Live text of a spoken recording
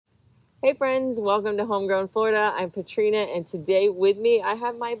Hey friends, welcome to Homegrown Florida. I'm Petrina, and today with me I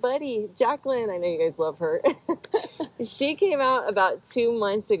have my buddy, Jacqueline. I know you guys love her. She came out about 2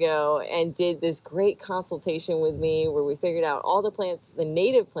 months ago and did this great consultation with me where we figured out all the plants, the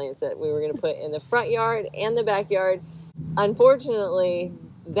native plants that we were going to put in the front yard and the backyard. Unfortunately,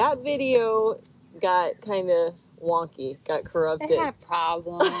 that video got kind of wonky, got corrupted. It had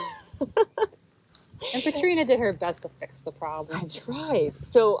problems. And Petrina did her best to fix the problem. I tried.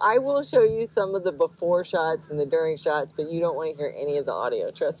 So I will show you some of the before shots and the during shots, but you don't want to hear any of the audio,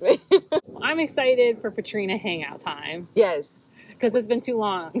 trust me. I'm excited for Petrina hangout time. Yes. Because it's been too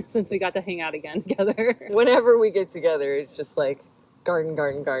long since we got to hang out again together. Whenever we get together, it's just like garden.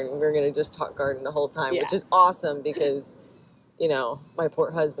 We're going to just talk garden the whole time, which is awesome because, you know, my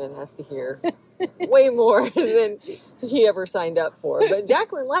poor husband has to hear way more than he ever signed up for. But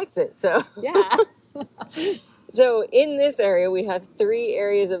Jacqueline likes it, so. Yeah. So in this area, we have 3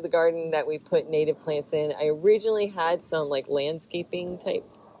 areas of the garden that we put native plants in. I originally had some like landscaping type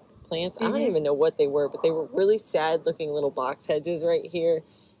plants. I don't even know what they were, but they were really sad looking little box hedges right here.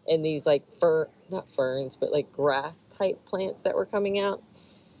 And these like not ferns, but like grass type plants that were coming out.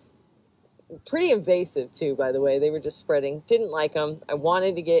 Pretty invasive too, by the way. They were just spreading. Didn't like them. I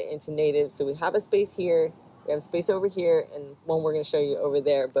wanted to get into native. So we have a space here. We have a space over here and one we're going to show you over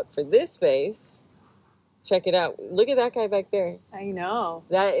there. But for this space, check it out. Look at that guy back there. I know.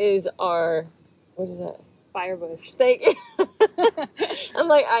 That is our, what is that? Firebush. Thank you. I'm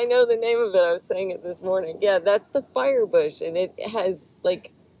like, I know the name of it. I was saying it this morning. Yeah, that's the firebush, and it has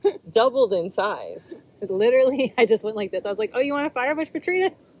like doubled in size. Literally, I just went like this. I was like, oh, you want a firebush,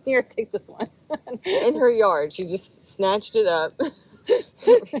 Petrina? Here, take this one. In her yard. She just snatched it up.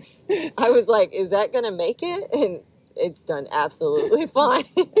 I was like, is that going to make it? And it's done absolutely fine.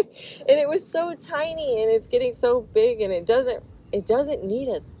 And it was so tiny and it's getting so big and it doesn't need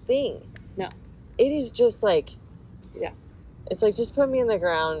a thing. No. It is just like, yeah. It's like, just put me in the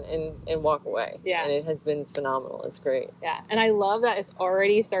ground and walk away. Yeah. And it has been phenomenal. It's great. Yeah. And I love that it's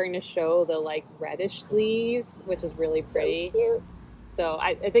already starting to show the like reddish leaves, which is really pretty. So cute. So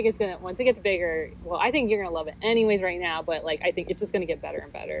I think it's going to, once it gets bigger, well, I think you're going to love it anyways right now, but like, I think it's just going to get better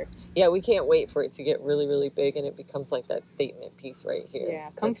and better. Yeah, we can't wait for it to get really, really big and it becomes like that statement piece right here. Yeah,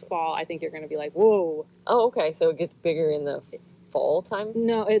 come fall, I think you're going to be like, whoa. Oh, okay, so it gets bigger in the fall time?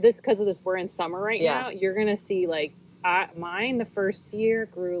 No, because of this, we're in summer right now. You're going to see like, mine the first year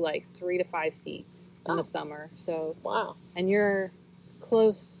grew like 3 to 5 feet in the summer. So, wow. And you're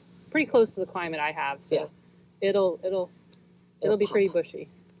pretty close to the climate I have. So it'll be pretty bushy.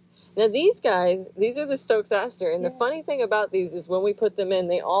 Now these guys, these are the Stokes Aster, and the funny thing about these is when we put them in,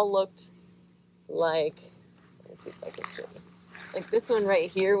 they all looked like, let's see if I can show you, like this one right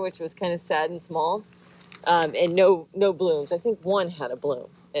here, which was kind of sad and small, and no blooms. I think one had a bloom,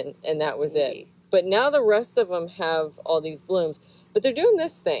 and that was it. But now the rest of them have all these blooms, but they're doing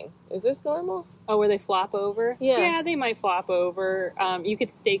this thing. Is this normal? Oh, where they flop over? Yeah. Yeah, they might flop over. You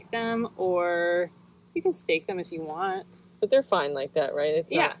could stake them, or you can stake them if you want. But they're fine like that, right?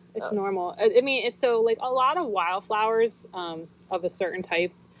 It's not, it's normal. I mean, it's so like a lot of wildflowers of a certain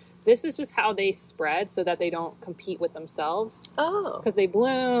type. This is just how they spread so that they don't compete with themselves. Oh, because they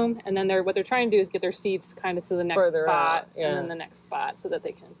bloom, and then what they're trying to do is get their seeds kind of to the next spot, and then the next spot, so that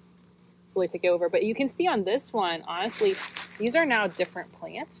they can slowly take over. But you can see on this one, honestly, these are now different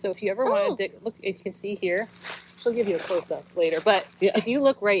plants. So if you ever want to look, if you can see here, she'll give you a close up later. But if you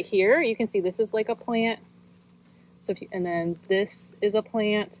look right here, you can see this is like a plant. So and then this is a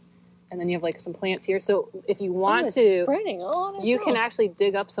plant, and then you have like some plants here. So if you want to, spreading you can actually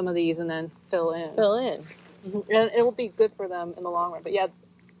dig up some of these and then fill in. And it will be good for them in the long run. But yeah,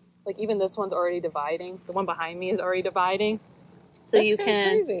 like even this one's already dividing. The one behind me is already dividing. So you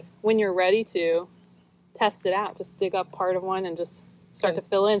can, when you're ready to test it out, just dig up part of one and just start to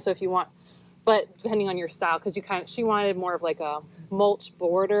fill in. So if you want, but depending on your style, because she wanted more of like a mulch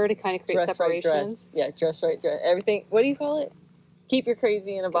border to kind of create separation. Right dress. Yeah, dress right dress. Everything. What do you call it? Keep your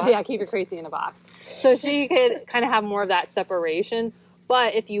crazy in a box. Yeah, keep your crazy in a box. So she could kind of have more of that separation.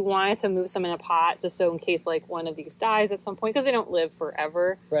 But if you wanted to move some in a pot, just so in case like one of these dies at some point, because they don't live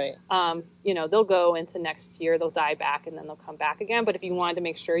forever. Right. You know, they'll go into next year, they'll die back, and then they'll come back again. But if you wanted to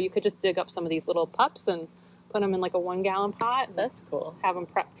make sure, you could just dig up some of these little pups and put them in like a 1-gallon pot. That's cool. Have them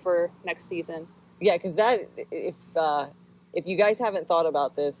prepped for next season. Yeah, because that, if you guys haven't thought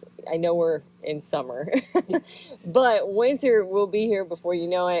about this, I know we're in summer, but winter will be here before you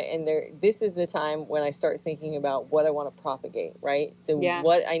know it. And this is the time when I start thinking about what I want to propagate, right? So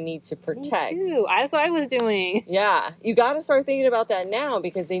what I need to protect. Me too. That's what I was doing. Yeah. You got to start thinking about that now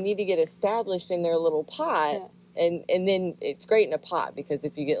because they need to get established in their little pot. And then it's great in a pot because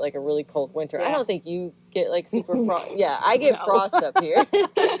if you get like a really cold winter, Yeah. I don't think you get like super frost. Yeah, I get frost up here.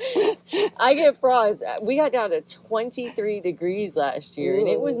 I get frost. We got down to 23 degrees last year, and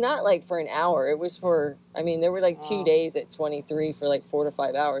it was not like for an hour. It was for, I mean, there were like 2 days at 23 for like 4 to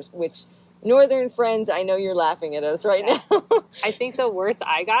 5 hours, which northern friends, I know you're laughing at us right now. I think the worst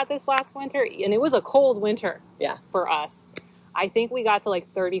I got this last winter, and it was a cold winter for us. I think we got to like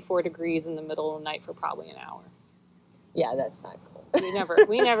 34 degrees in the middle of the night for probably an hour. Yeah, that's not cool. We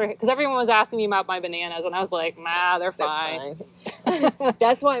never, because everyone was asking me about my bananas, and I was like, nah, they're fine.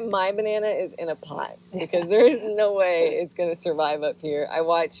 That's why my banana is in a pot, because there is no way it's going to survive up here. I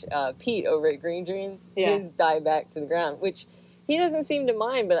watch Pete over at Green Dreams, his die back to the ground, which he doesn't seem to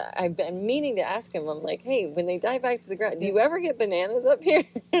mind, but I've been meaning to ask him. I'm like, hey, when they die back to the ground, do you ever get bananas up here?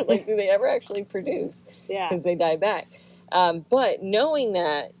 Like, do they ever actually produce? Yeah. Because they die back. But knowing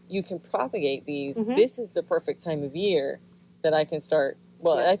that you can propagate these, this is the perfect time of year that I can start.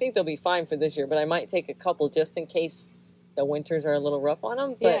 Well, I think they'll be fine for this year, but I might take a couple just in case the winters are a little rough on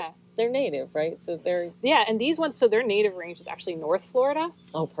them. But they're native, right? So they're... Yeah, and these ones, so their native range is actually North Florida.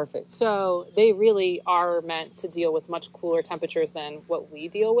 Oh, perfect. So they really are meant to deal with much cooler temperatures than what we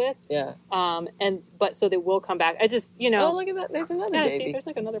deal with. Yeah. But so they will come back. I just, you know... Oh, look at that. There's another baby. See, there's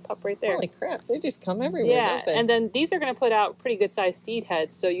like another pup right there. Holy crap. They just come everywhere, don't they? And then these are going to put out pretty good sized seed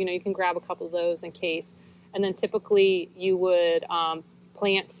heads. So, you know, you can grab a couple of those in case. And then typically you would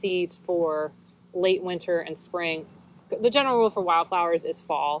plant seeds for late winter and spring. The general rule for wildflowers is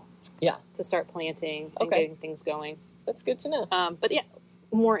fall. Yeah. To start planting and getting things going. That's good to know. But yeah,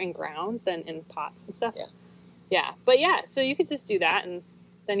 more in ground than in pots and stuff. Yeah. Yeah. But yeah, so you could just do that, and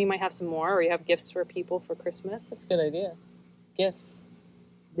then you might have some more, or you have gifts for people for Christmas. That's a good idea. Gifts.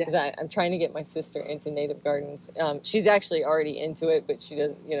 Because I'm trying to get my sister into native gardens. She's actually already into it, but she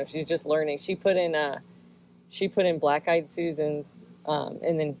doesn't, you know, she's just learning. She put in black-eyed Susans,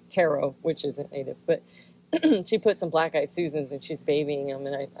 and then taro, which isn't native, but she put some black-eyed Susans, and she's babying them,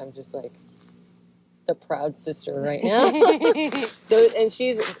 and I'm just like the proud sister right now. And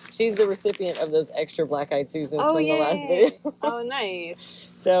she's the recipient of those extra black-eyed Susans from the last video. Oh, nice.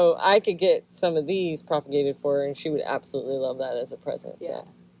 So I could get some of these propagated for her, and she would absolutely love that as a present. Yeah. So,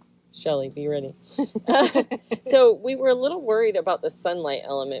 Shelly, be ready. So we were a little worried about the sunlight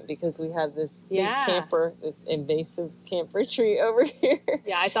element because we have this big camphor, this invasive camphor tree over here.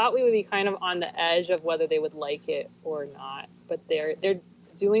 Yeah, I thought we would be kind of on the edge of whether they would like it or not, but they're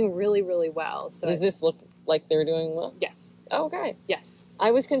doing really, really well. So does this look like they're doing well? Yes. Oh, okay. Yes.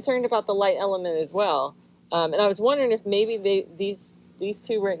 I was concerned about the light element as well, and I was wondering if maybe these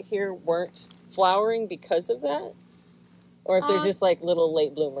two right here weren't flowering because of that. Or if they're just like little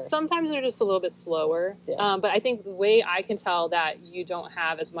late bloomers. Sometimes they're just a little bit slower. Yeah. But I think the way I can tell that you don't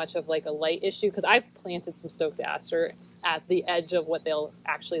have as much of like a light issue, because I've planted some Stokes Aster at the edge of what they'll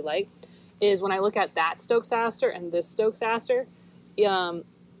actually like, is when I look at that Stokes Aster and this Stokes Aster,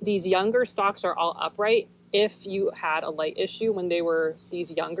 these younger stalks are all upright. If you had a light issue when they were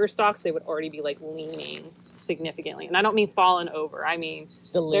these younger stalks, they would already be like leaning significantly. And I don't mean fallen over. I mean,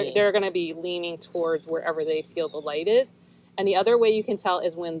 they're going to be leaning towards wherever they feel the light is. And the other way you can tell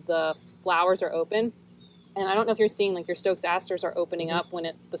is when the flowers are open. And I don't know if you're seeing, like, your Stokes Asters are opening up when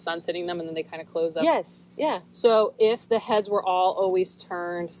the sun's hitting them, and then they kind of close up. Yes, yeah. So if the heads were all always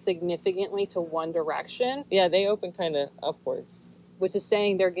turned significantly to one direction. Yeah, they open kind of upwards. Which is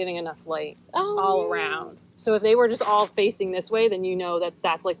saying they're getting enough light all around. So if they were just all facing this way, then you know that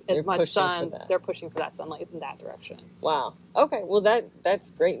that's like as much sun. They're pushing for that sunlight in that direction. Wow. Okay. Well,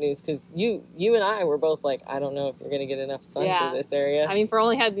 that's great news, because you and I were both like, I don't know if you're going to get enough sun to this area. I mean, for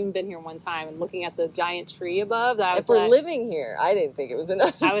only having been here one time and looking at the giant tree above, that was if we're living here, I didn't think it was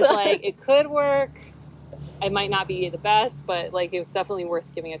enough. I was like, it could work. It might not be the best, but like it's definitely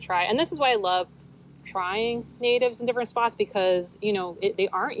worth giving a try. And this is why I love trying natives in different spots, because you know they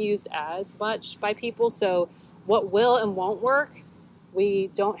aren't used as much by people, so what will and won't work we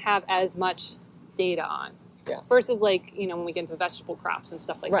don't have as much data on. Versus like, you know, when we get into vegetable crops and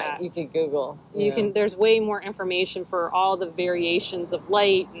stuff like that, you can Google, there's way more information for all the variations of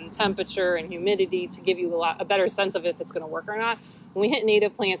light and temperature and humidity to give you a better sense of if it's going to work or not. When we hit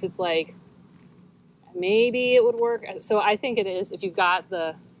native plants, it's like maybe it would work. So I think it is, if you've got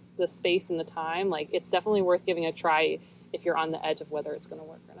the space and the time, like it's definitely worth giving a try if you're on the edge of whether it's going to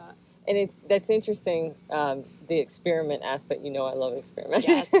work or not. And that's interesting, the experiment aspect. You know, I love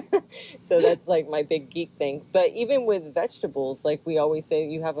experimenting. Yes. So that's like my big geek thing. But even with vegetables, like we always say,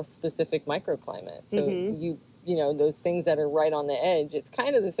 you have a specific microclimate. So you know, those things that are right on the edge, it's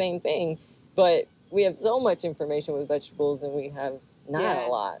kind of the same thing. But we have so much information with vegetables, and we have not a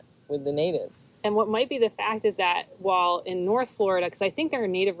lot with the natives. And what might be the fact is that while in North Florida, because I think their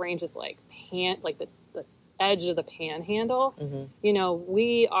native range is like the edge of the panhandle, you know,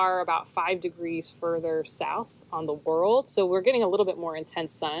 we are about 5 degrees further south on the world. So we're getting a little bit more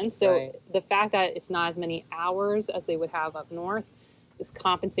intense sun. So the fact that it's not as many hours as they would have up north is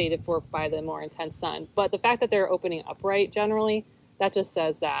compensated for by the more intense sun. But the fact that they're opening upright generally, that just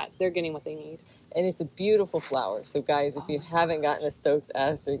says that they're getting what they need. And it's a beautiful flower. So guys, if you haven't gotten a Stokes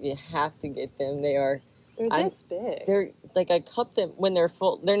aster, you have to get them. They're this big. They're like, I cup them when they're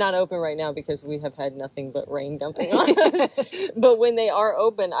full. They're not open right now because we have had nothing but rain dumping on us. But when they are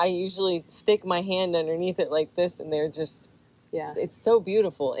open, I usually stick my hand underneath it like this, and they're just, it's so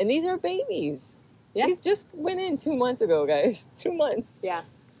beautiful. And these are babies. Yeah. These just went in 2 months ago, guys. 2 months. Yeah.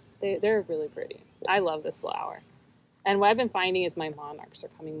 They're really pretty. I love this flower. And what I've been finding is my monarchs are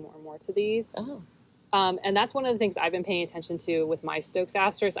coming more and more to these. Oh. And that's one of the things I've been paying attention to with my Stokes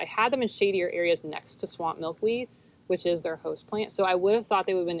asters. I had them in shadier areas next to swamp milkweed, which is their host plant. So I would have thought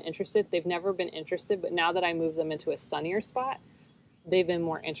they would have been interested. They've never been interested, but now that I moved them into a sunnier spot, they've been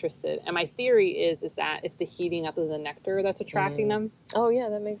more interested. And my theory is that it's the heating up of the nectar that's attracting them. Oh, yeah,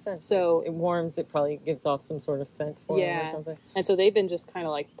 that makes sense. So it warms, it probably gives off some sort of scent for them or something. And so they've been just kind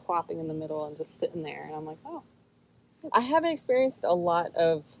of like plopping in the middle and just sitting there. And I'm like, oh. I haven't experienced a lot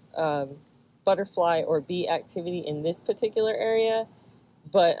of butterfly or bee activity in this particular area,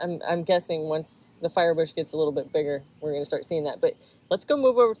 but I'm guessing once the firebush gets a little bit bigger, we're going to start seeing that. But let's go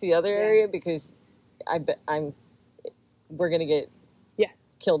move over to the other area because we're going to get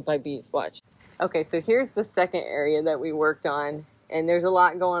killed by bees. Watch. Okay, so here's the second area that we worked on, and there's a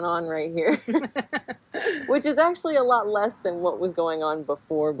lot going on right here, which is actually a lot less than what was going on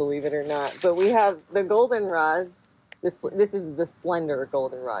before, believe it or not. But we have the goldenrod. This is the slender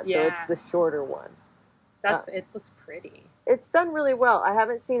goldenrod, so it's the shorter one. It looks pretty. It's done really well. I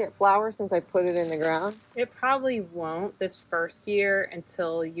haven't seen it flower since I put it in the ground. It probably won't this first year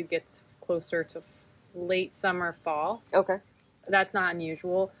until you get closer to late summer, fall. Okay. That's not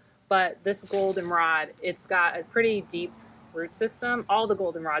unusual, but this goldenrod, it's got a pretty deep root system. All the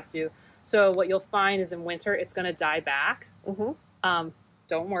goldenrods do. So what you'll find is in winter, it's going to die back.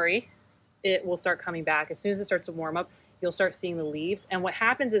 Don't worry. It will start coming back. As soon as it starts to warm up, you'll start seeing the leaves. And what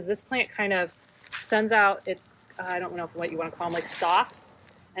happens is this plant kind of sends out its, I don't know what you want to call them, like stalks.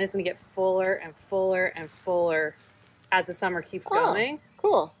 And it's going to get fuller and fuller and fuller as the summer keeps going.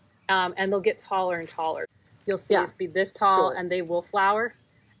 Cool. And they'll get taller and taller. You'll see it be this tall and they will flower.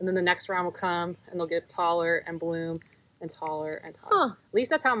 And then the next round will come and they'll get taller and bloom and taller and taller. At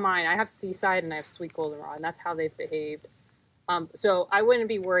least that's how mine. I have Seaside and I have Sweet Goldenrod, and that's how they've behaved. So I wouldn't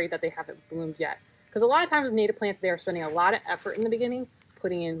be worried that they haven't bloomed yet. Because a lot of times with native plants, they are spending a lot of effort in the beginning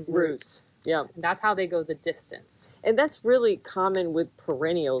putting in roots. Yeah. And that's how they go the distance. And that's really common with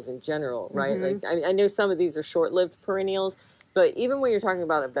perennials in general, right? Like, I know some of these are short-lived perennials, but even when you're talking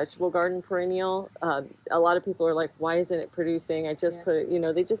about a vegetable garden perennial, a lot of people are like, why isn't it producing? I just put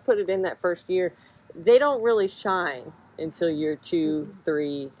it, they just put it in that first year. They don't really shine until year 2,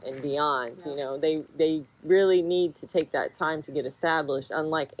 3, and beyond. They really need to take that time to get established,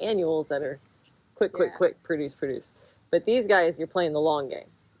 unlike annuals that are quick, produce. But these guys, you're playing the long game.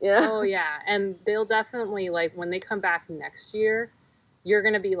 Yeah. Oh, yeah. And they'll definitely, like, when they come back next year, you're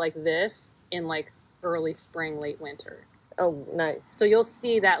going to be like this in, like, early spring, late winter. Oh, nice. So you'll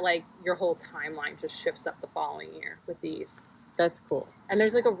see that, like, your whole timeline just shifts up the following year with these. That's cool. And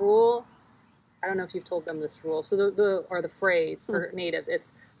there's, like, a rule. I don't know if you've told them this rule. So the phrase for natives,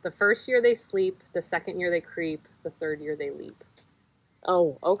 it's the first year they sleep, the second year they creep, the third year they leap.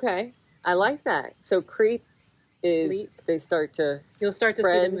 Oh, okay. I like that. So creep is sleep. They start to You'll start to see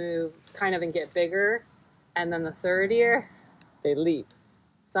them move kind of and get bigger. And then the third year, they leap.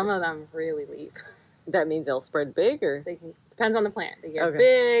 Some of them really leap. That means they'll spread big, or? Depends on the plant. They get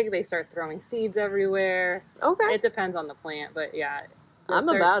big, they start throwing seeds everywhere. Okay. It depends on the plant, but yeah. I'm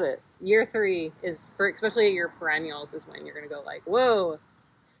about it. Year 3 is, for especially your perennials, is when you're going to go like, whoa.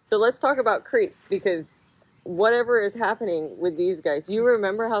 So let's talk about creep, because whatever is happening with these guys, do you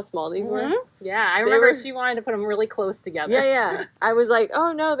remember how small these were? Yeah, I remember she wanted to put them really close together. Yeah. I was like,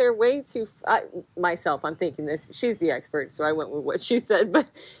 oh no, they're way too... I'm thinking this. She's the expert, so I went with what she said, but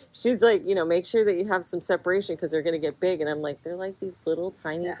she's like, make sure that you have some separation because they're going to get big. And I'm like, they're like these little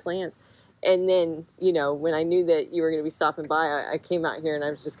tiny plants. And then, when I knew that you were going to be stopping by, I came out here and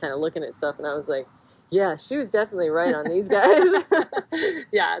I was just kind of looking at stuff and I was like, yeah, she was definitely right on these guys.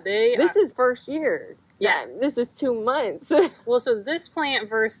 Yeah, This is first year. Yeah, this is 2 months. Well, so this plant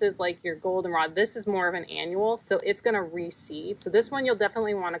versus like your goldenrod, this is more of an annual, so it's going to reseed. So this one, you'll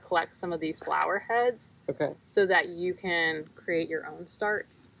definitely want to collect some of these flower heads. Okay. So that you can create your own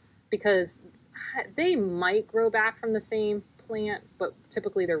starts. because they might grow back from the same plant, but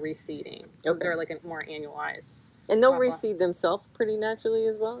typically they're reseeding. So they're like a more annualized. And they'll reseed themselves pretty naturally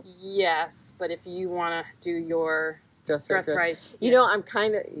as well? Yes, but if you want to do your dress right. You know, I'm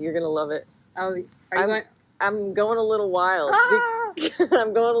kind of, you're going to love it. Oh, are you going? I'm going a little wild. Ah!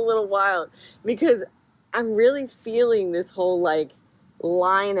 I'm going a little wild because I'm really feeling this whole like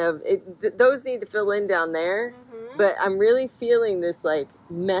line of it. Those need to fill in down there, but I'm really feeling this like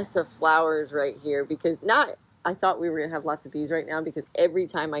mess of flowers right here because I thought we were gonna have lots of bees right now because every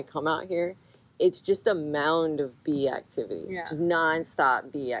time I come out here, it's just a mound of bee activity, just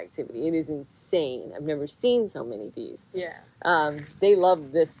nonstop bee activity. It is insane. I've never seen so many bees. Yeah. They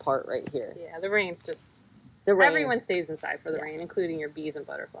love this part right here. Yeah, the rain's just. Rain. Everyone stays inside for the rain, including your bees and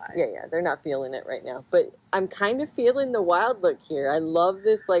butterflies. Yeah, they're not feeling it right now. But I'm kind of feeling the wild look here. I love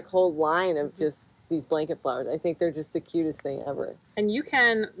this like whole line of just these blanket flowers. I think they're just the cutest thing ever. And you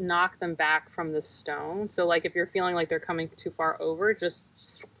can knock them back from the stone. So like if you're feeling like they're coming too far over, just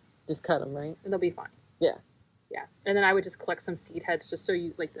cut them, right? And they'll be fine. Yeah. Yeah. And then I would just collect some seed heads just so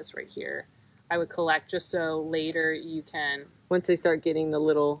you, like this right here, I would collect just so later you can. Once they start getting the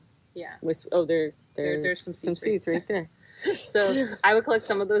little. Yeah. There's some seeds right there. So I would collect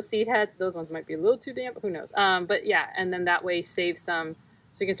some of those seed heads. Those ones might be a little too damp. Who knows? But yeah, and then that way save some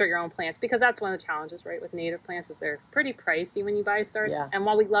so you can start your own plants. Because that's one of the challenges, right, with native plants is they're pretty pricey when you buy starts. Yeah. And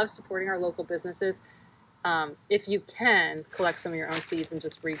while we love supporting our local businesses, if you can collect some of your own seeds and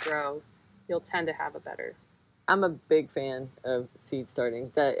just regrow, you'll tend to have a better. I'm a big fan of seed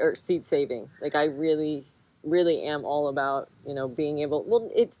starting, or seed saving. Like I really am all about, being able, well,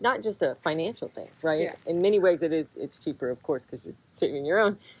 it's not just a financial thing, right? Yeah. In many ways it's cheaper, of course, because you're saving your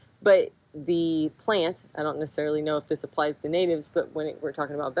own. But the plant, I don't necessarily know if this applies to natives, but when we're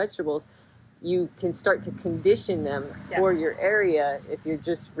talking about vegetables, you can start to condition them for your area if you're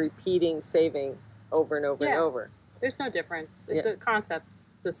just repeating saving over and over and over. There's no difference. It's the concept,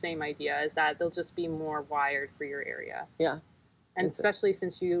 the same idea, is that they'll just be more wired for your area. Yeah. And especially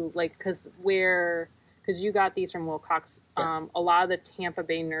since you, because you got these from Wilcox, a lot of the Tampa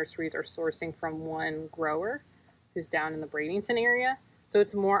Bay nurseries are sourcing from one grower who's down in the Bradenton area. So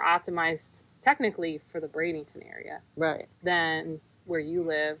it's more optimized technically for the Bradenton area. Right. Than where you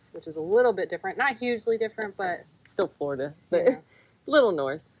live, which is a little bit different. Not hugely different, but... Still Florida, but a little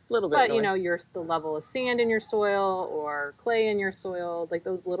north. A little bit north. But, the level of sand in your soil or clay in your soil, like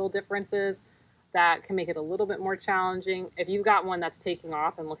those little differences that can make it a little bit more challenging. If you've got one that's taking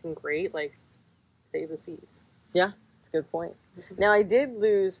off and looking great, save the seeds. Yeah, that's a good point. Now, I did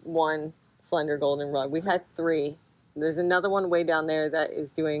lose one slender goldenrod. We had 3. There's another one way down there that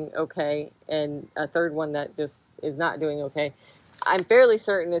is doing okay, and a third one that just is not doing okay. I'm fairly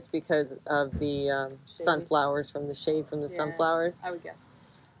certain it's because of the sunflowers, from the shade from the sunflowers. I would guess.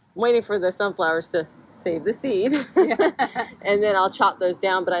 I'm waiting for the sunflowers to save the seed, and then I'll chop those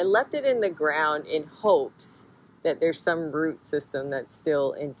down. But I left it in the ground in hopes that there's some root system that's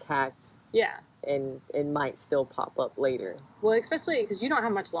still intact. Yeah. And it might still pop up later. Well, especially because you don't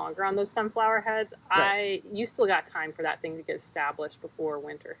have much longer on those sunflower heads. Right. You still got time for that thing to get established before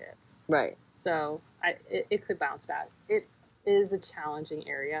winter hits. Right. So it could bounce back. It is a challenging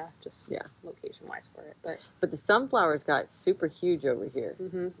area, just location-wise for it. But the sunflowers got super huge over here,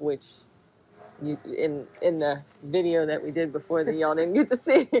 which in the video that we did before that y'all didn't get to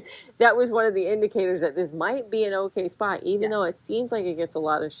see, that was one of the indicators that this might be an okay spot, even though it seems like it gets a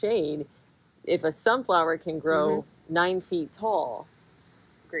lot of shade. If a sunflower can grow 9 feet tall,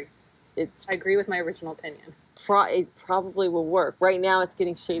 agree. I agree with my original opinion. It probably will work. Right now, it's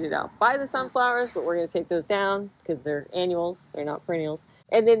getting shaded out by the sunflowers, but we're going to take those down because they're annuals; they're not perennials.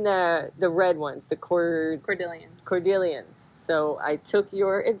 And then the red ones, the Cordillians. So I took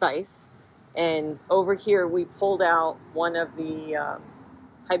your advice, and over here we pulled out one of the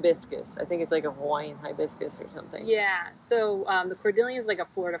hibiscus. I think it's like a Hawaiian hibiscus or something. Yeah. So the Cordillion is like a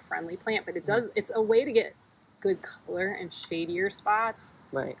Florida-friendly plant, but it's a way to get good color and shadier spots.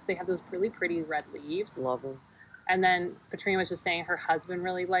 Right. They have those really pretty red leaves. Love them. And then Petrina was just saying her husband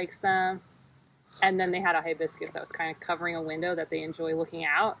really likes them. And then they had a hibiscus that was kind of covering a window that they enjoy looking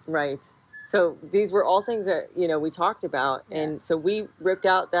out. Right. So these were all things that, we talked about. Yeah. And so we ripped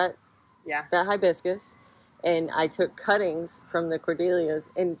out that hibiscus. And I took cuttings from the Cordelias.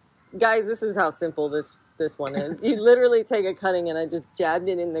 And guys, this is how simple this one is. You literally take a cutting and I just jabbed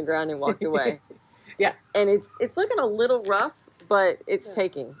it in the ground and walked away. Yeah. And it's looking a little rough, but it's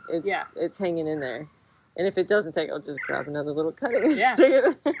taking. It's hanging in there. And if it doesn't take, I'll just grab another little cutting and stick it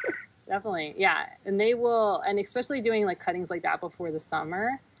in there. Definitely. Yeah. And they will, and especially doing cuttings like that before the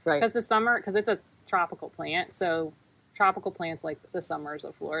summer. Right. Because it's a tropical plant. So tropical plants like the summers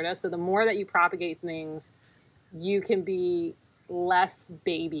of Florida. So the more that you propagate things, you can be less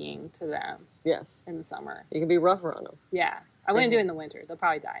babying to them. Yes. In the summer. You can be rougher on them. Yeah. I wouldn't do it in the winter. They'll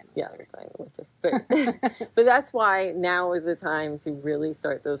probably die in the winter. Yeah, they'll die in the winter. But that's why now is the time to really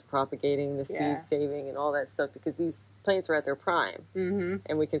start those propagating, the seed saving, and all that stuff, because these plants are at their prime. Mm-hmm.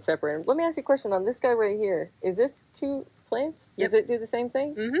 And we can separate them. Let me ask you a question on this guy right here. Is this 2 plants? Does it do the same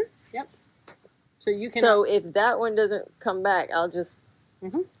thing? Mm-hmm. Yep. So you can. So if that one doesn't come back, I'll just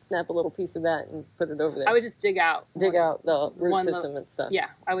snap a little piece of that and put it over there. I would just dig out the root system and stuff. Yeah,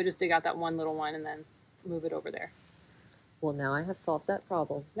 I would just dig out that one little one and then move it over there. Well, now I have solved that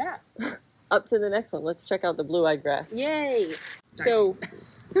problem. Yeah. Up to the next one. Let's check out the blue-eyed grass. Yay! So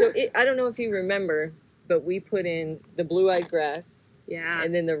I don't know if you remember, but we put in the blue-eyed grass. Yeah.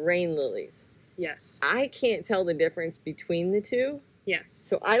 And then the rain lilies. Yes. I can't tell the difference between the two. Yes.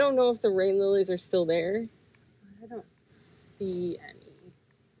 So I don't know if the rain lilies are still there. I don't see any.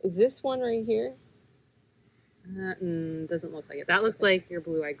 Is this one right here? Doesn't look like it. That looks like your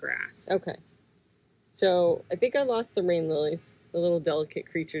blue-eyed grass. Okay. So I think I lost the rain lilies, the little delicate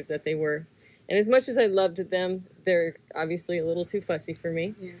creatures that they were. And as much as I loved them, they're obviously a little too fussy for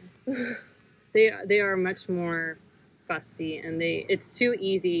me. Yeah. They are much more fussy, and it's too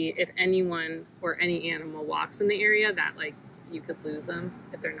easy if anyone or any animal walks in the area that like you could lose them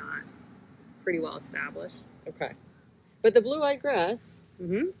if they're not pretty well established. Okay. But the blue-eyed grass,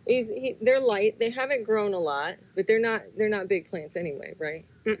 they're light. They haven't grown a lot, but they're not big plants anyway, right?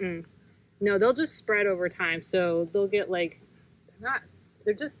 Mm-mm. No, they'll just spread over time. So they'll get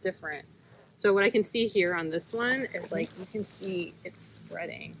they're just different. So what I can see here on this one is like, you can see it's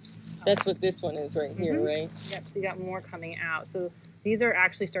spreading. That's what this one is right here, right? Yep, so you got more coming out. So these are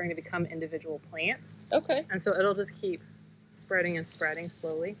actually starting to become individual plants. Okay. And so it'll just keep spreading and spreading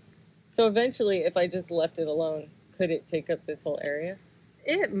slowly. So eventually, if I just left it alone, could it take up this whole area?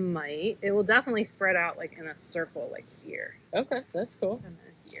 It might. It will definitely spread out like in a circle like here. Okay, that's cool. And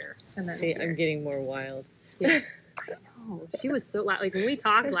then here. And then see, here. I'm getting more wild. Yeah. I know. She was so loud. Like when we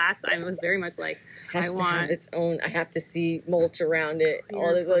talked last time, it was very much like, I want its own. I have to see mulch around it,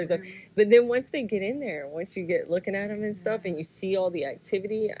 all this other stuff. But then once they get in there, once you get looking at them and stuff, and you see all the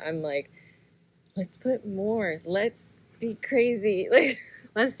activity, I'm like, let's put more. Let's be crazy. Like,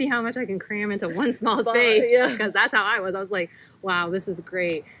 let's see how much I can cram into one small space. Yeah. Because that's how I was. I was like, wow, this is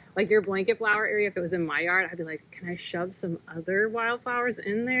great. Like your blanket flower area, if it was in my yard, I'd be like, can I shove some other wildflowers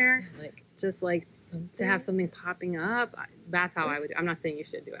in there? Like, just like to have something popping up. That's how I would do it. I'm not saying you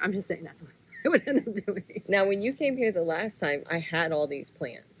should do it. I'm just saying that's what I would end up doing. Now, when you came here the last time, I had all these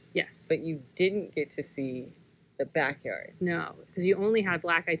plants. Yes. But you didn't get to see the backyard. No, because you only had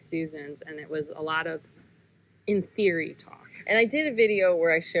black-eyed Susans, and it was a lot of, in theory, talk. And I did a video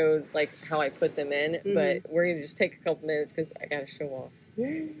where I showed like how I put them in, but we're going to just take a couple minutes because I got to show off.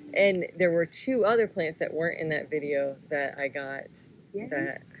 And there were 2 other plants that weren't in that video that I got that I'm going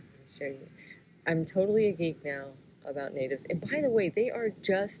to show you. I'm totally a geek now about natives. And by the way, they are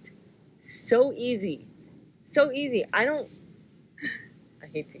just so easy. So easy. I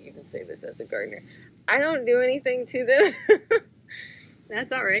hate to even say this as a gardener. I don't do anything to them.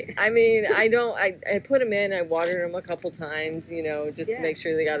 That's all right. I mean, I put them in, I watered them a couple times, just to make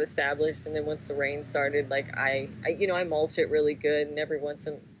sure they got established. And then once the rain started, like I mulch it really good. And every once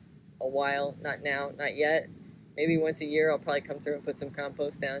in a while, not now, not yet, maybe once a year, I'll probably come through and put some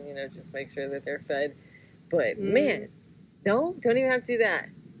compost down, just make sure that they're fed. But man, no, don't even have to do that.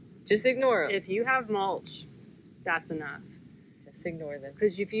 Just ignore them. If you have mulch, that's enough. Just ignore them.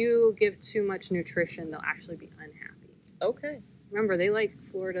 Because if you give too much nutrition, they'll actually be unhappy. Okay. Remember, they like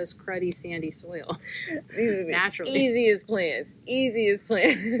Florida's cruddy, sandy soil. Naturally. Easiest plants.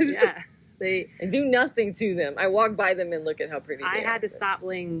 Yeah. And do nothing to them. I walk by them and look at how pretty they are. I had to stop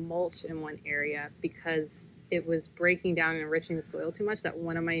laying mulch in one area because it was breaking down and enriching the soil too much that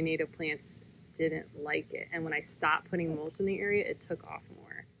one of my native plants didn't like it. And when I stopped putting mulch in the area, it took off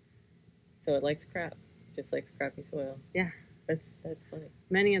more. So it likes crap. It just likes crappy soil. Yeah. That's funny.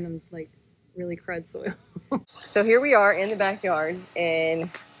 Many of them like really crud soil. So here we are in the backyard, and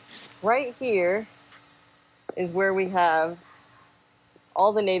right here is where we have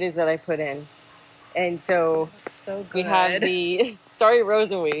all the natives that I put in. And so good. We have the starry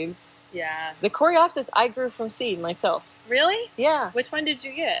roseweed. Yeah. The coreopsis I grew from seed myself. Really? Yeah. Which one did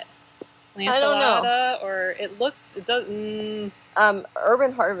you get? Lancelota, I don't know. Or it does.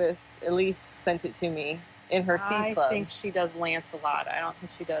 Urban Harvest, Elise sent it to me in her seed club. I think she does Lancelota. I don't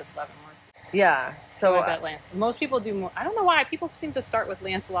think she does Leavenworth. Yeah. So I bet most people do more. I don't know why people seem to start with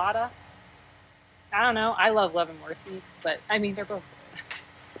Lancelota. I don't know. I love Leavenworth, but I mean they're both good.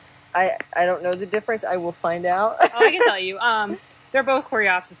 I don't know the difference. I will find out. Oh, I can tell you. They're both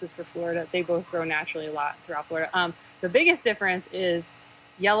coreopsises for Florida. They both grow naturally a lot throughout Florida. The biggest difference is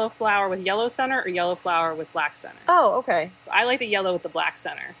yellow flower with yellow center or yellow flower with black center. Oh, okay. So I like the yellow with the black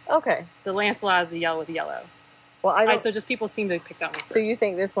center. Okay. The Lancelot is the yellow with yellow. Well, I don't. So just people seem to pick that one first. So you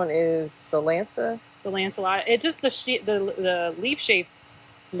think this one is the Lanza? The Lancelot. It just the leaf shape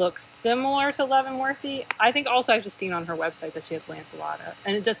looks similar to Leavenworthy. I think also I've just seen on her website that she has Lancelota,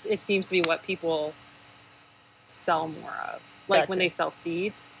 and it seems to be what people sell more of. Like when they sell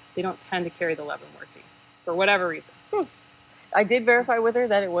seeds, they don't tend to carry the Leavenworthy for whatever reason. I did verify with her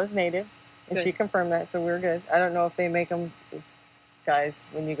that it was native, and Good. she confirmed that, so we're good. I don't know if they make them, guys,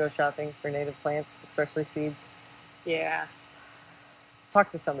 when you go shopping for native plants, especially seeds. Yeah. Talk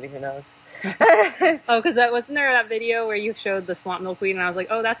to somebody who knows. Oh, because wasn't there that video where you showed the swamp milkweed, and I was like,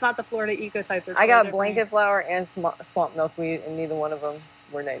 oh, that's not the Florida ecotype. I got blanket flower and swamp milkweed, and neither one of them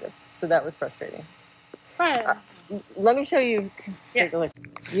were native, so that was frustrating. But let me show you. Take a look.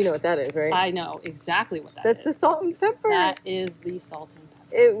 You know what that is, right? I know exactly what that is. That's the salt and pepper. That is the salt and pepper.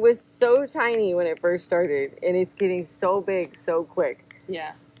 It was so tiny when it first started, and it's getting so big so quick.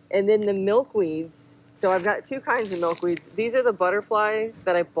 Yeah. And then the milkweeds. So I've got two kinds of milkweeds. These are the butterfly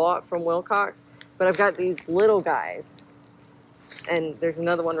that I bought from Wilcox, but I've got these little guys. And there's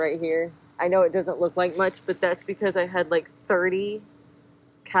another one right here. I know it doesn't look like much, but that's because I had like 30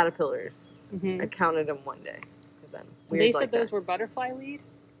 caterpillars. I counted them one day. They said those were butterfly weed?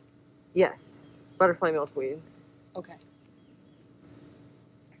 Yes. Butterfly milkweed. Okay.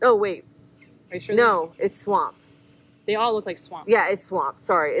 Oh, wait. Are you sure? No, it's swamp. They all look like swamp. Yeah, it's swamp.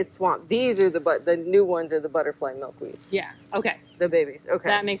 Sorry, it's swamp. These are the new ones are the butterfly milkweed. Yeah. Okay. The babies. Okay.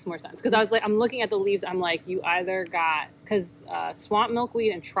 That makes more sense because I was like, I'm looking at the leaves. I'm like, you either got because swamp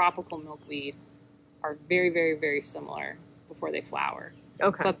milkweed and tropical milkweed are very, very, very similar before they flower.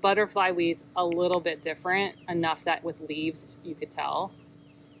 Okay. But butterfly weed's a little bit different enough that with leaves you could tell.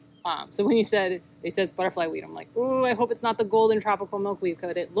 So when they said it's butterfly weed, I'm like, ooh, I hope it's not the golden tropical milkweed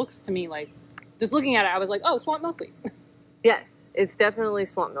because it looks to me like, just looking at it, I was like, oh, swamp milkweed. Yes, it's definitely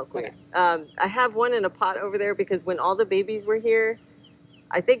swamp milkweed. Okay. I have one in a pot over there because when all the babies were here,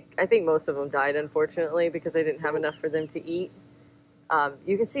 I think most of them died, unfortunately, because I didn't have enough for them to eat.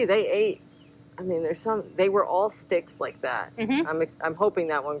 You can see they ate. I mean, they were all sticks like that. I'm hoping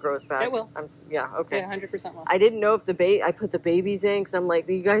that one grows back. It will. Yeah, okay. Yeah, 100% will. I didn't know if I put the babies in because I'm like,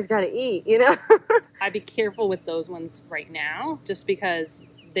 you guys got to eat, you know? I'd be careful with those ones right now just because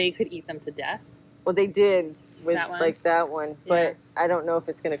they could eat them to death. Well, they did with that one, but yeah. I don't know if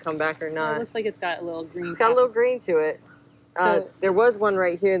it's going to come back or not. It looks like it's got a little green. It's got a little green to it. There was one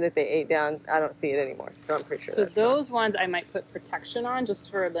right here that they ate down. I don't see it anymore, so I'm pretty sure. So those ones I might put protection on just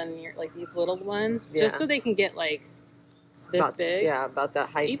for the like these little ones, just so they can get like this big. Yeah, about that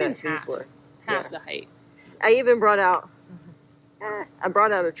height. Even that these were. Half the height. I even brought out. I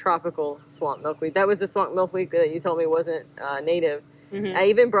brought out a tropical swamp milkweed. That was the swamp milkweed that you told me wasn't native. I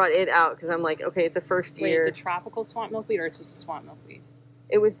even brought it out because I'm like, okay, it's a first year. Wait, it's a tropical swamp milkweed or it's just a swamp milkweed?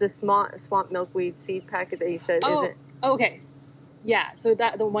 It was the swamp milkweed seed packet that you said. Oh, is it? Okay. Yeah, so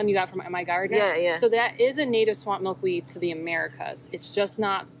the one you got from my garden. Yeah. So that is a native swamp milkweed to the Americas. It's just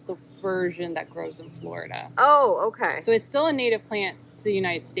not the version that grows in Florida. Oh, okay. So it's still a native plant to the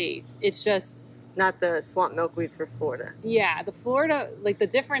United States. It's just not the swamp milkweed for Florida. Yeah, the Florida, like the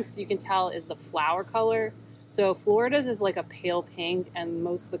difference you can tell is the flower color. So Florida's is like a pale pink, and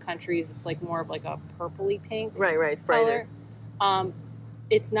most of the countries it's like more of like a purpley pink. Right, it's brighter.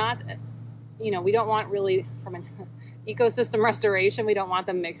 It's not, we don't want really from an ecosystem restoration, we don't want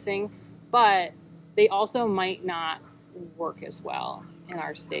them mixing, but they also might not work as well in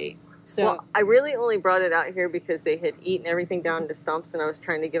our state. So I really only brought it out here because they had eaten everything down to stumps, and I was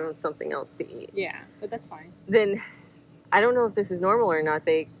trying to give them something else to eat. Yeah, but that's fine. Then, I don't know if this is normal or not,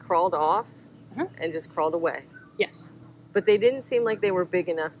 they crawled off and just crawled away. Yes. But they didn't seem like they were big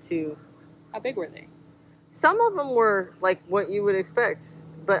enough to... How big were they? Some of them were like what you would expect,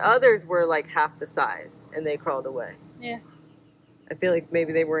 but others were like half the size, and they crawled away. Yeah. I feel like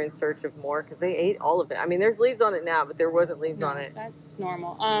maybe they were in search of more because they ate all of it. I mean, there's leaves on it now, but there wasn't leaves on it. That's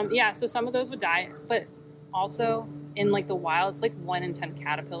normal. Yeah, so some of those would die, but also in like the wild, it's like 1 in 10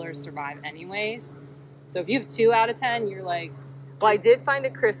 caterpillars survive anyways. So if you have 2 out of 10, you're like... Well, I did find a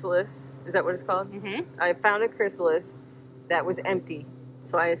chrysalis. Is that what it's called? Mm-hmm. I found a chrysalis that was empty,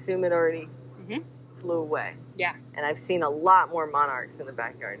 so I assume it already flew away. Yeah. And I've seen a lot more monarchs in the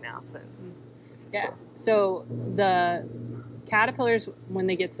backyard now since. Yeah. Cool. So the caterpillars, when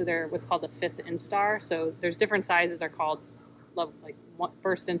they get to their what's called the 5th instar, so there's different sizes are called like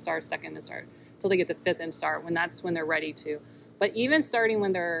first instar, second instar, until they get the 5th instar. That's when they're ready to. But even starting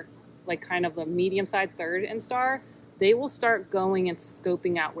when they're like kind of the medium side third instar, they will start going and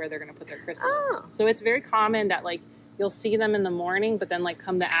scoping out where they're going to put their chrysalis. Oh. So it's very common that like you'll see them in the morning, but then like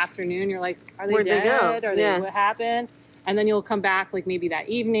come the afternoon, you're like, are they dead? Are they, what happened? And then you'll come back like maybe that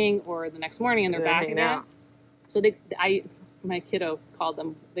evening or the next morning and they're back again. Out. So my kiddo called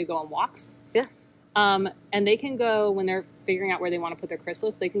them, they go on walks. Yeah. And they can go, when they're figuring out where they want to put their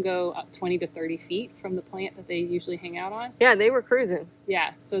chrysalis, they can go up 20 to 30 feet from the plant that they usually hang out on. Yeah, they were cruising.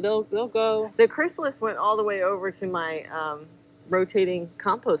 Yeah, so they'll go. The chrysalis went all the way over to my rotating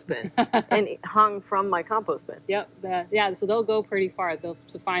compost bin and it hung from my compost bin. Yep. So they'll go pretty far to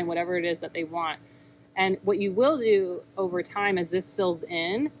find whatever it is that they want. And what you will do over time as this fills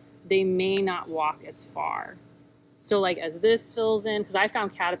in, they may not walk as far. So like as this fills in, because I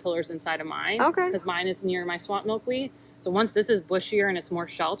found caterpillars inside of mine, because mine is near my swamp milkweed. So once this is bushier and it's more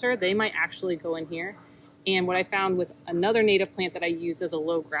sheltered, they might actually go in here. And what I found with another native plant that I used as a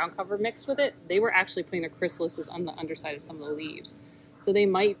low ground cover mixed with it, they were actually putting their chrysalises on the underside of some of the leaves. So they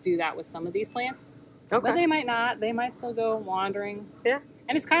might do that with some of these plants, but they might not. They might still go wandering. Yeah.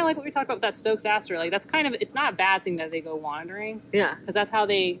 And it's kind of like what we talked about with that Stokes aster. Like that's kind of, it's not a bad thing that they go wandering. Yeah. Because that's how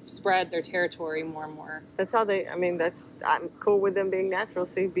they spread their territory more and more. That's how they, I'm cool with them being natural.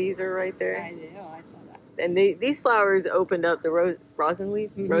 See, bees are right there. I do. I saw that. And these flowers opened up, the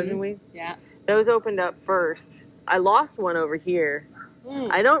rosenweed. Rosenweed. Yeah. Those opened up first. I lost one over here.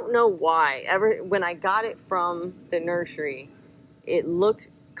 I don't know why. When I got it from the nursery, it looked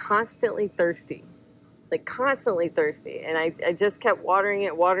constantly thirsty. Like constantly thirsty. And I just kept watering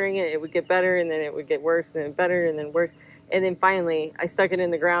it. It would get better and then it would get worse and then better and then worse. And then finally I stuck it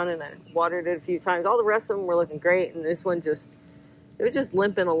in the ground and I watered it a few times. All the rest of them were looking great. And this one it was just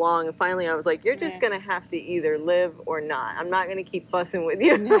limping along. And finally I was like, you're just going to have to either live or not. I'm not going to keep fussing with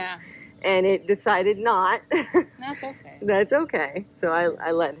you. Yeah. And it decided not. That's okay. That's okay. So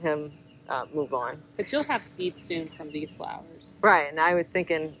I let him move on. But you'll have seeds soon from these flowers. Right. And I was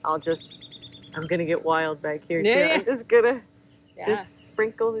thinking I'm going to get wild back here, too. I'm just going to just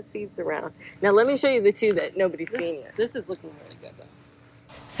sprinkle the seeds around. Now, let me show you the two that nobody's seen yet. This is looking really good, though.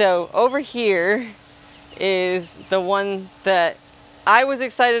 So, over here is the one that I was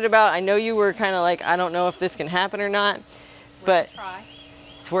excited about. I know you were kind of like, I don't know if this can happen or not. But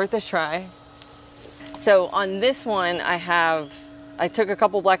it's worth a try. So, on this one, I took a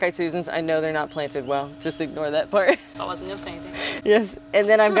couple black-eyed Susans. I know they're not planted well. Just ignore that part. I wasn't going to say anything. Yes. And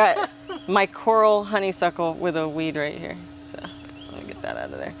then I've got my coral honeysuckle with a weed right here. So let me get that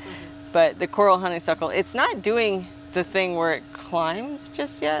out of there. But the coral honeysuckle, it's not doing the thing where it climbs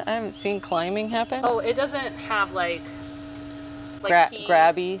just yet. I haven't seen climbing happen. Oh, it doesn't have like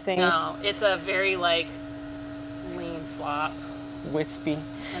grabby things? No, it's a very like lean flop. Wispy.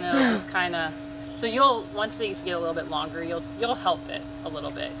 And it'll just kind of... So once these get a little bit longer, you'll help it a little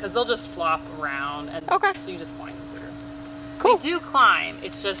bit because they'll just flop around and so you just point them through. Cool. They do climb.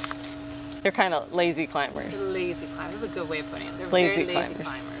 It's just they're kind of lazy climbers. They're lazy climbers. That's a good way of putting it. They're very lazy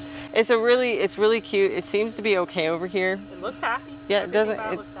climbers. It's really cute. It seems to be okay over here. It looks happy. Yeah, it doesn't.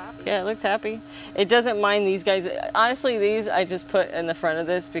 It looks happy. Yeah, it looks happy. It doesn't mind these guys. Honestly, these I just put in the front of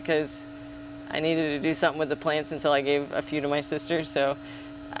this because I needed to do something with the plants until I gave a few to my sister. So.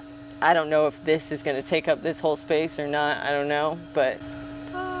 I don't know if this is going to take up this whole space or not. I don't know, but...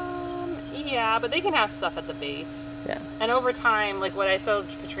 yeah, but they can have stuff at the base. Yeah. And over time, like what I told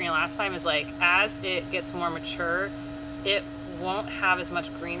Petrina last time is like, as it gets more mature, it won't have as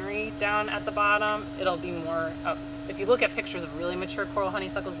much greenery down at the bottom. It'll be more... if you look at pictures of really mature coral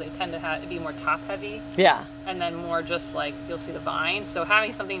honeysuckles, they tend to be more top heavy. Yeah. And then more just like, you'll see the vines. So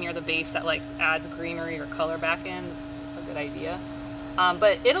having something near the base that like adds greenery or color back in is a good idea.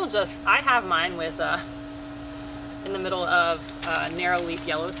 But it'll just, I have mine with, in the middle of narrow leaf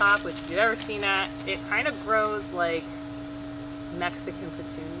yellow top, which if you've ever seen that, it kind of grows like Mexican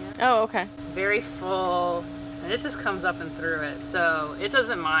petunia. Oh, okay. Very full, and it just comes up and through it. So it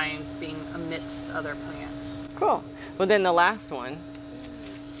doesn't mind being amidst other plants. Cool. Well, then the last one.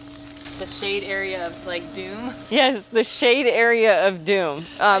 The shade area of like doom. Yes, the shade area of doom.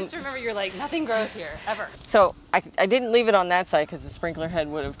 I just remember you're like, nothing grows here, ever. So I didn't leave it on that side because the sprinkler head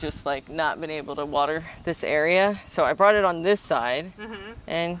would have just like not been able to water this area. So I brought it on this side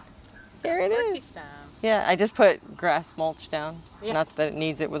and there it is. Yeah, I just put grass mulch down. Yeah. Not that it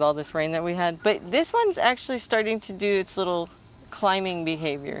needs it with all this rain that we had. But this one's actually starting to do its little climbing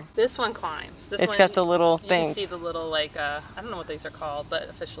behavior. This one climbs. It's got the little things. You can see the little like I don't know what these are called, but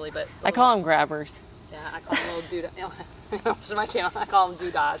officially, but I call them grabbers. Yeah, I call them little doodah. This is my channel. I call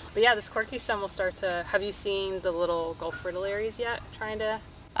them doodahs. But yeah, this corky stem will start to. Have you seen the little Gulf fritillaries yet? Trying to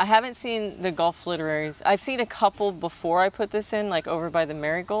I haven't seen the Gulf flitterers. I've seen a couple before I put this in, like over by the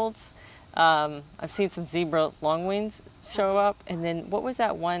marigolds. I've seen some zebra longwings show up, and then what was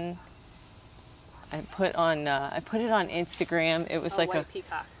that one I put on? I put it on Instagram. It was like white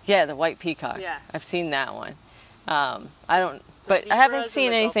peacock. Yeah, the white peacock. Yeah, I've seen that one. I don't, but I haven't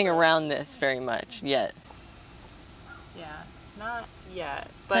seen anything around this very much yet. Yeah, not yet,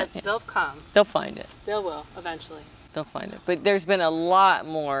 but they'll come. They'll find it. They will eventually. They'll find it. But there's been a lot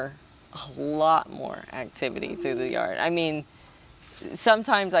more activity through the yard. I mean,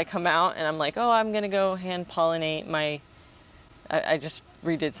 sometimes I come out and I'm like, oh, I'm gonna go hand pollinate my, I just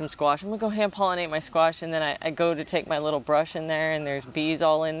redid some squash. I'm gonna go hand pollinate my squash, and then I go to take my little brush in there, and there's bees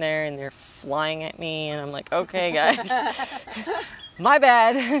all in there, and they're flying at me, and I'm like, okay guys, my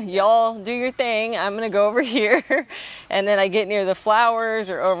bad, y'all do your thing, I'm gonna go over here. And then I get near the flowers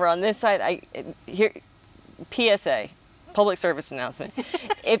or over on this side. Here, PSA, public service announcement.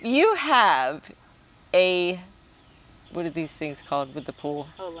 If you have a, what are these things called with the pool?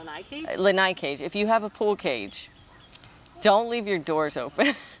 Oh, lanai cage? Lanai cage. If you have a pool cage, don't leave your doors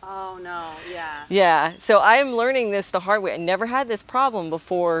open. Oh no, yeah. Yeah, so I'm learning this the hard way. I never had this problem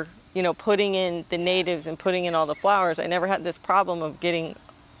before, you know, putting in the natives and putting in all the flowers. I never had this problem of getting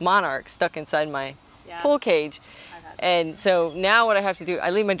monarchs stuck inside my pool cage. And so now what I have to do, I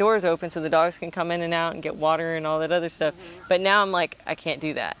leave my doors open so the dogs can come in and out and get water and all that other stuff. But now I'm like, I can't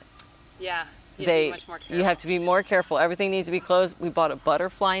do that. Yeah, you have to be much more careful. You have to be more careful. Everything needs to be closed. We bought a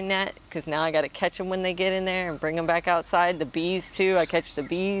butterfly net because now I got to catch them when they get in there and bring them back outside. The bees too. I catch the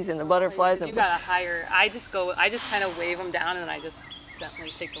bees and the butterflies. You got to hire. I just kind of wave them down, and I just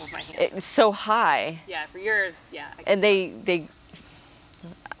gently take them with my hand. It's so high. Yeah, for yours, yeah. And they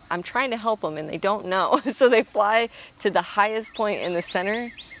I'm trying to help them and they don't know. So they fly to the highest point in the center.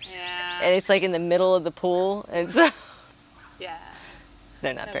 Yeah. And it's like in the middle of the pool. And so yeah.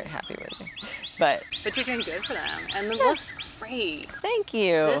 They're not very happy with me. But you're doing good for them. And it looks great. Thank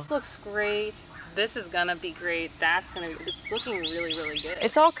you. This looks great. This is gonna be great. It's looking really, really good.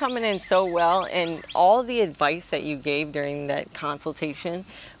 It's all coming in so well, and all the advice that you gave during that consultation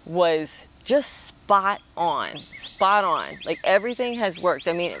was just spot on. Like everything has worked.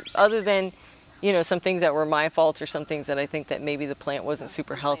 I mean, other than, you know, some things that were my fault or some things that I think that maybe the plant wasn't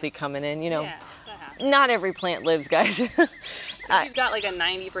super healthy coming in, you know. Yeah, not every plant lives, guys. You've got like a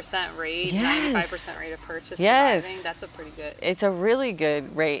 90% rate, 95% rate of purchase. Yes. That's a pretty good. It's a really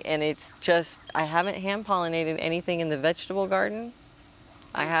good rate, and it's just, I haven't hand pollinated anything in the vegetable garden.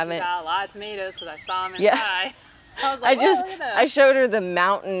 I haven't. She got a lot of tomatoes because I saw them inside. I was like, I showed her the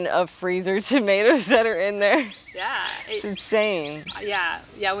mountain of freezer tomatoes that are in there. Yeah. It's insane. Yeah.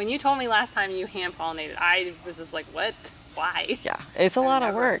 When you told me last time you hand pollinated, I was just like, what? Why? Yeah, it's a lot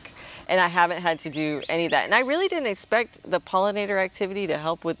of work. And I haven't had to do any of that. And I really didn't expect the pollinator activity to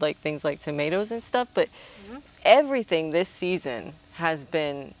help with like things like tomatoes and stuff, but everything this season has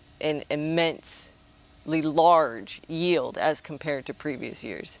been an immensely large yield as compared to previous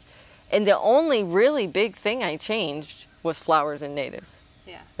years. And the only really big thing I changed was flowers and natives.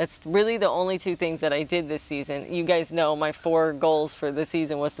 Yeah. That's really the only two things that I did this season. You guys know my 4 goals for the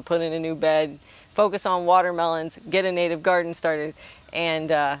season was to put in a new bed, focus on watermelons, get a native garden started,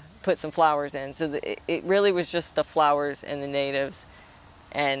 and put some flowers in. So it really was just the flowers and the natives.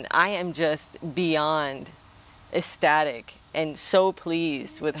 And I am just beyond ecstatic and so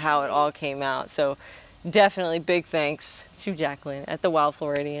pleased with how it all came out. So definitely big thanks to Jacqueline at the Wild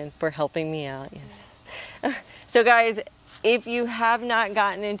Floridian for helping me out. Yes. So guys, if you have not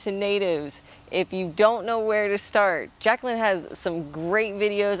gotten into natives, if you don't know where to start, Jacqueline has some great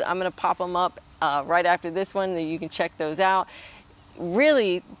videos. I'm going to pop them up right after this one, that you can check those out.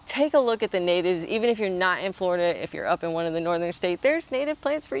 Really take a look at the natives. Even if you're not in Florida, if you're up in one of the northern states, there's native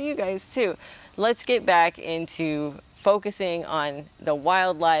plants for you guys too. Let's get back into focusing on the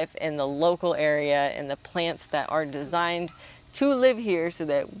wildlife in the local area and the plants that are designed to live here so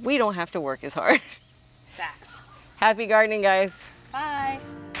that we don't have to work as hard. Facts. Happy gardening, guys. Bye.